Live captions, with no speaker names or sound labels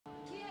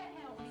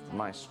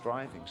My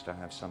strivings to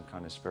have some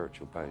kind of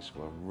spiritual base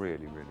were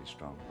really, really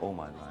strong all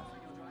my life.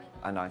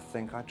 And I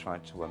think I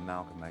tried to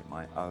amalgamate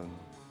my own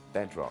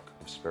bedrock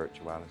of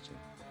spirituality.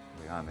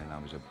 I mean, I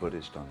was a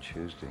Buddhist on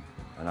Tuesday,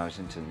 and I was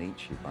into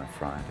Nietzsche by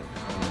Friday.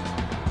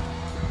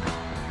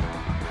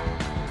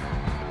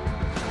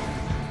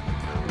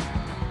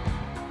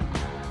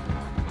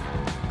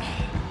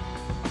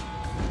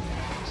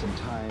 Some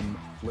time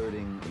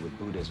flirting with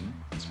Buddhism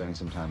and spending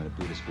some time in a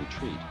Buddhist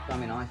retreat. I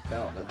mean, I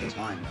felt at the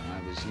time that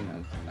I was, you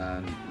know,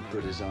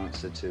 Buddha's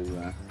answer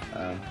to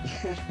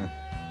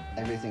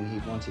everything he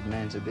wanted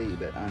man to be.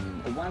 But I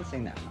mean, the one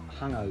thing that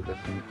hung over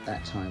from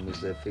that time was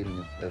the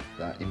feeling of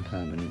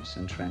impermanence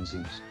and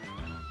transience.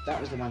 That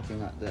was the one thing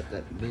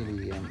that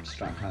really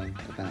struck home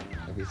about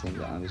everything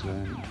that I was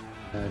learning.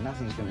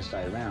 Nothing's going to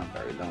stay around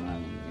very long. I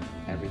mean, you know,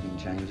 everything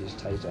changes,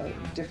 takes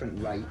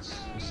different rates.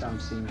 Some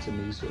seem to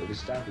me sort of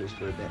established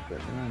for a bit, but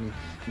they're only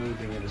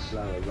moving at a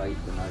slower rate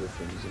than other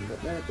things.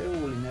 But they're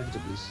all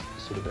inevitably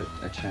sort of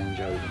a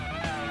changeover.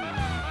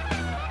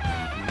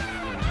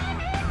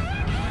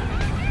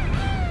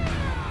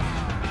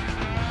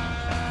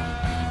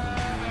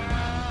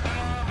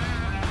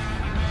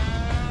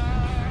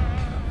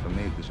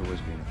 There's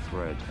always been a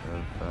thread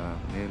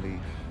of merely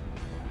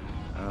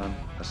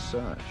a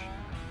search.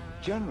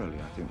 Generally,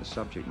 I think the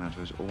subject matter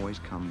has always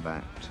come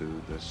back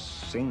to the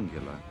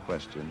singular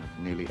question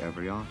of nearly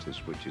every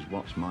artist, which is,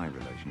 what's my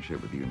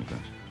relationship with the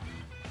universe?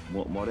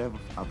 Whatever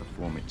other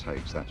form it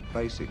takes, that's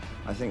basic.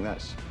 I think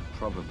that's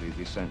probably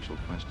the essential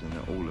question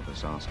that all of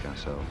us ask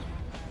ourselves.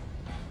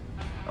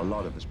 A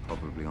lot of us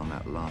probably on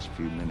that last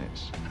few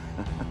minutes.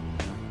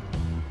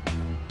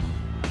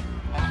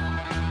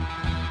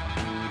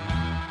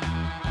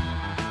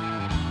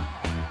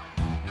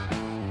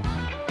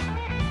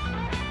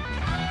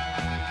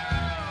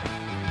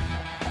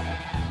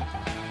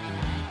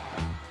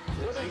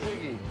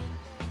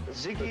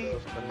 Ziggy,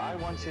 I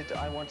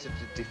wanted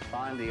to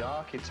define the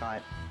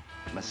archetype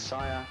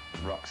Messiah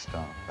rock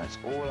star. That's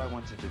all I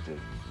wanted to do.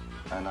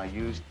 And I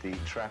used the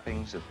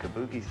trappings of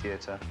kabuki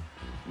theater,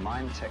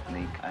 mime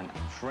technique, and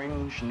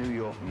fringe New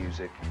York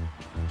music.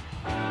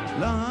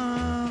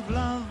 Love,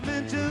 love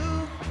me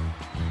too.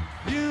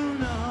 You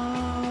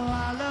know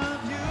I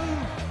love you.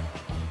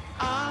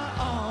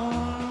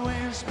 I'll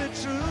always be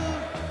true.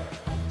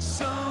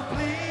 So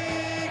please.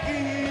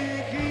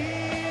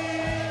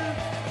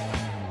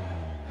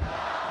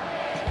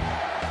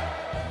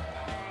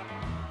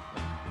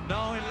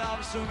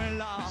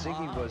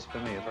 Ziggy was, for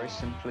me, a very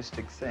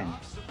simplistic thing.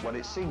 What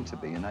it seemed to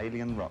be, an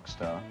alien rock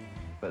star,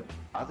 but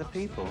other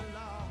people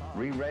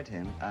reread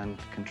him and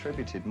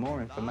contributed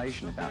more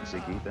information about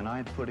Ziggy than I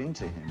had put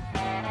into him.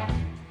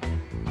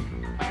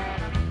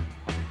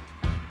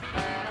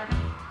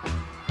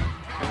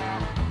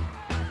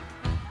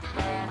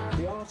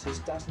 The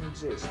artist doesn't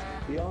exist.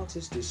 The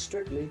artist is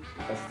strictly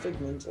a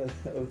figment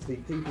of the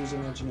people's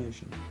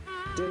imagination.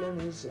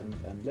 Dylan is, and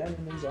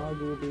Lennon is,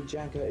 arguably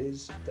Jagger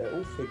is. They're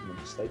all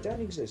figments. They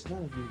don't exist.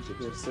 None of you exist.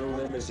 Yes, all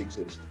None of us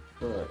exist.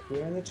 Right.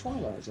 We're in the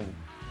twilight zone.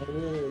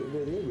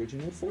 We're the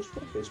original false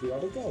prophets. We are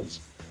the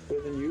gods.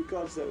 We're the new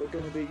gods that we're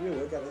going to be.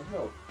 We're going to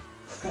help.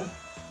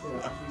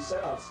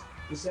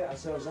 We set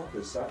ourselves up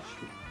as such.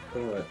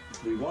 Right.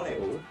 We want it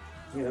all.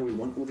 You know, we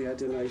want all the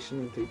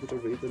adulation and people to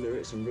read the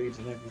lyrics and read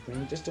and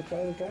everything, just to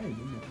play the game.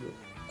 You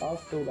know? I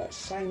feel that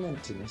same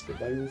emptiness that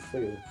they all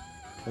feel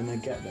when they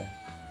get there.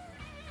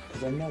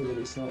 Because they know that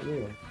it's not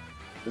real.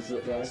 It's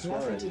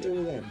nothing to do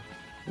with them.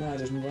 No, it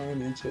doesn't worry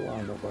me at all.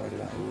 I'm not worried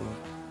about it all.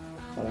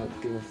 I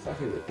don't give a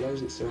fuck if it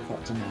blows itself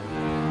up tomorrow.